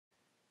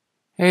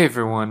Hey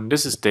everyone,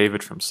 this is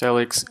David from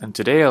Sellics, and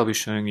today I'll be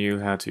showing you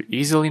how to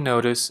easily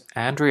notice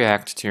and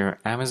react to your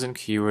Amazon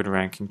keyword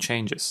ranking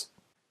changes.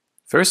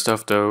 First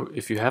off though,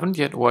 if you haven't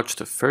yet watched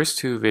the first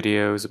two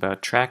videos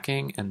about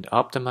tracking and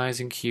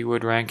optimizing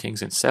keyword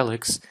rankings in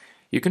Sellics,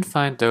 you can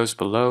find those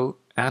below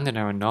and in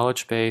our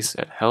knowledge base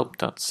at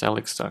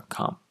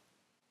help.sellics.com.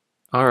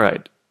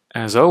 Alright,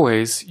 as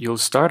always, you'll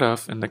start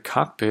off in the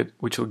cockpit,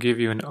 which will give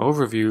you an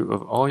overview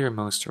of all your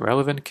most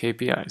relevant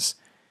KPIs,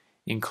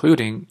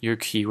 including your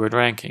keyword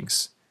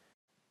rankings.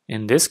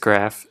 In this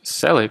graph,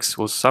 Sellics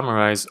will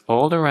summarize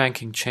all the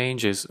ranking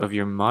changes of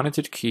your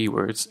monitored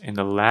keywords in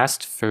the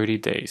last 30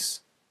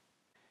 days.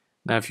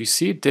 Now if you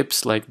see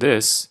dips like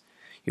this,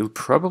 you'll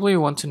probably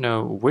want to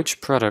know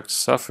which products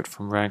suffered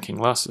from ranking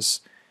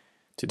losses.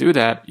 To do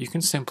that, you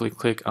can simply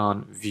click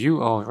on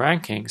View All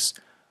Rankings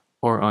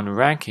or on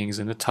Rankings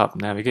in the top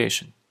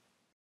navigation.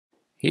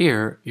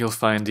 Here, you'll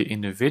find the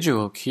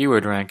individual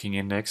keyword ranking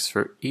index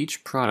for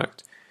each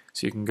product,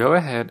 so you can go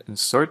ahead and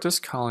sort this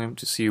column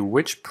to see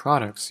which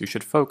products you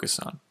should focus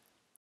on.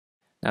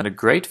 Now the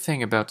great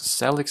thing about the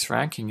Sellics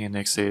ranking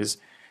index is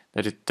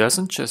that it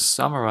doesn't just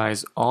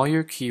summarize all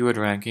your keyword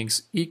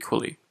rankings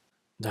equally.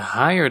 The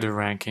higher the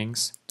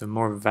rankings, the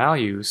more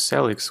value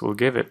Sellics will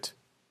give it.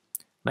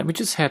 Let me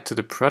just head to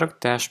the product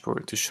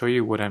dashboard to show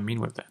you what I mean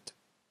with that.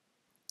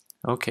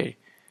 Okay,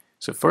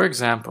 so for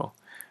example,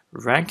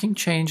 ranking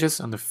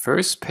changes on the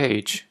first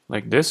page,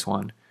 like this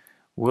one,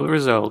 will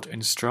result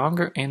in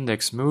stronger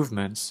index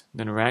movements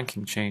than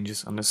ranking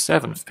changes on the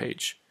 7th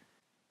page.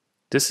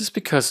 This is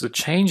because the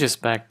changes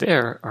back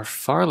there are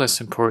far less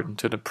important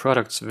to the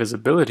product's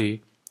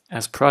visibility,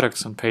 as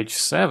products on page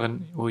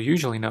 7 will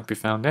usually not be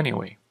found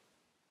anyway.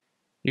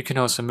 You can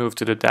also move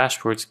to the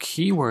dashboard's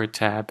Keyword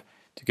tab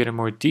to get a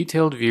more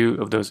detailed view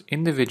of those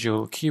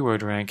individual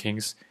keyword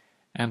rankings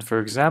and, for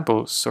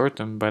example, sort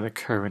them by the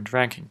current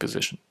ranking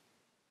position.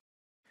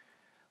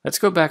 Let's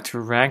go back to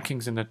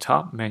rankings in the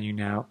top menu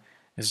now,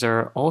 as there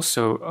are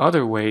also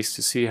other ways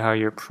to see how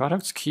your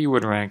product's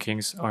keyword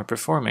rankings are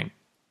performing.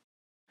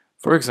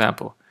 For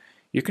example,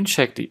 you can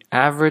check the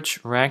average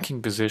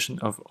ranking position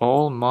of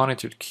all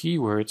monitored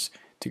keywords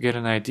to get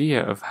an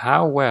idea of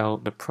how well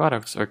the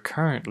products are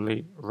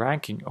currently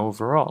ranking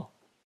overall.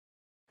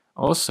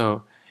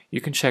 Also,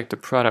 you can check the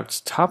product's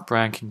top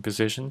ranking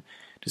position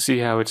to see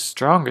how its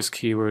strongest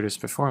keyword is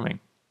performing.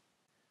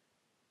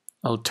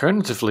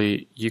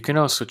 Alternatively, you can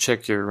also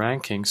check your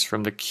rankings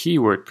from the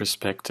keyword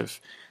perspective.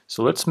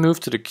 So let's move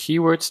to the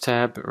Keywords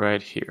tab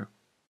right here.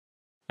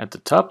 At the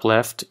top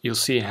left, you'll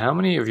see how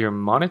many of your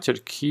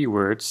monitored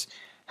keywords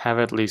have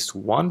at least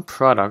one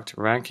product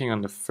ranking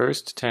on the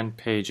first 10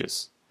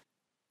 pages.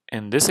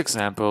 In this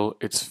example,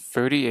 it's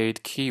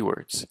 38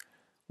 keywords,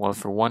 while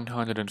for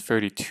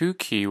 132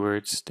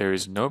 keywords, there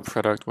is no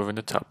product within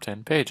the top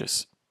 10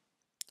 pages.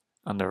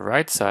 On the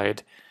right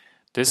side,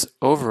 this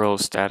overall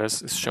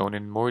status is shown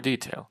in more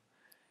detail.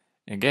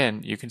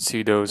 Again, you can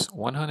see those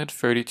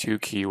 132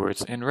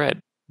 keywords in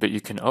red. But you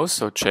can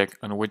also check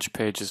on which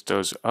pages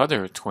those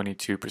other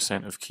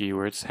 22% of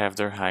keywords have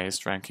their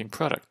highest ranking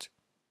product.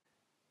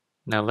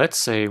 Now let's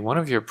say one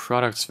of your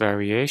product's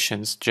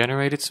variations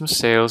generated some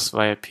sales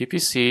via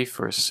PPC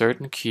for a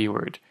certain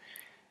keyword,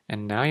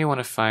 and now you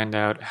want to find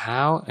out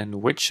how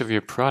and which of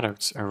your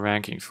products are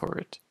ranking for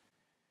it.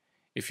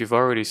 If you've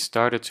already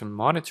started to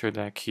monitor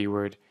that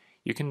keyword,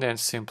 you can then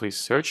simply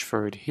search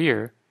for it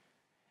here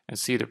and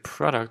see the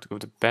product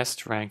with the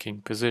best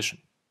ranking position.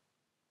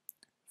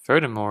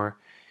 Furthermore,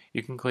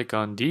 you can click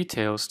on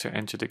Details to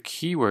enter the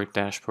Keyword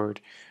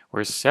dashboard,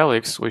 where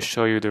Sellics will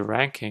show you the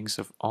rankings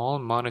of all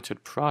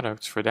monitored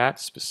products for that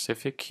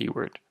specific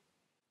keyword.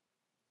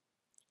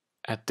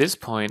 At this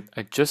point,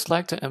 I'd just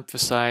like to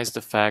emphasize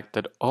the fact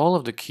that all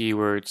of the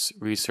keywords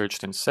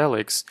researched in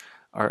Sellics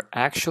are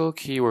actual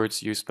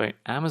keywords used by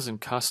Amazon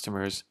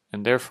customers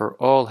and therefore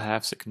all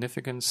have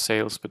significant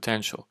sales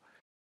potential.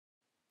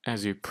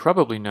 As you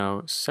probably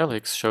know,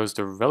 Sellics shows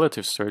the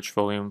relative search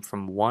volume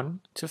from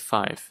 1 to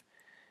 5.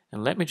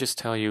 And let me just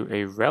tell you,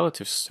 a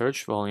relative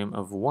search volume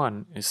of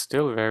 1 is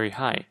still very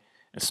high,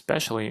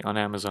 especially on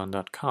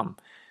Amazon.com,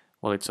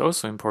 while it's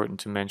also important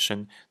to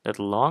mention that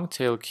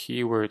long-tail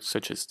keywords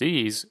such as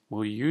these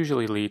will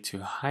usually lead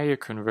to higher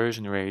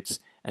conversion rates,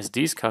 as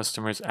these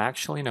customers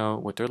actually know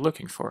what they're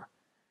looking for.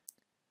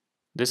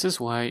 This is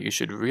why you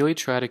should really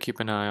try to keep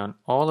an eye on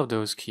all of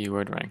those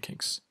keyword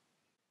rankings.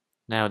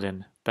 Now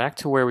then, back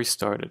to where we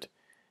started.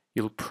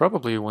 You'll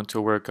probably want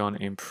to work on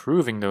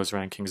improving those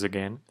rankings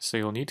again, so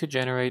you'll need to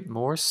generate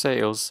more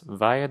sales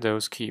via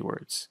those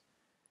keywords.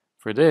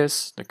 For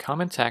this, the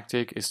common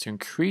tactic is to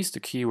increase the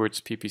keyword's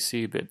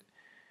PPC bid.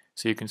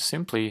 So you can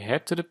simply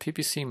head to the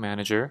PPC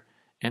manager,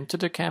 enter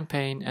the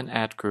campaign and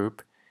ad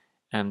group,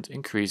 and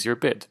increase your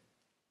bid.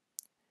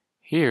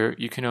 Here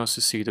you can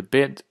also see the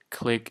bid,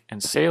 click,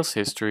 and sales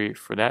history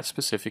for that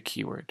specific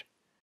keyword.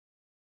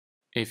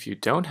 If you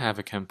don't have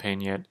a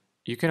campaign yet,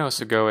 you can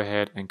also go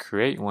ahead and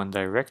create one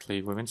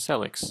directly within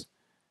Sellics.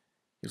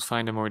 You'll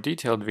find a more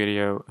detailed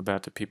video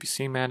about the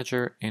PPC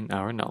Manager in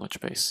our knowledge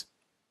base.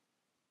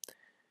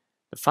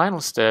 The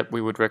final step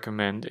we would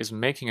recommend is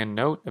making a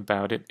note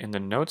about it in the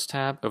Notes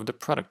tab of the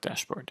product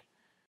dashboard.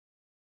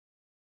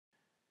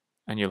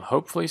 And you'll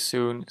hopefully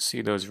soon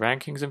see those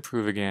rankings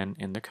improve again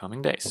in the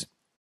coming days.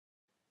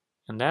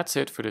 And that's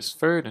it for this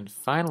third and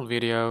final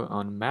video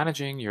on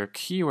managing your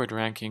keyword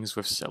rankings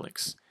with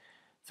Sellics.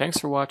 Thanks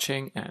for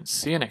watching and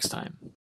see you next time.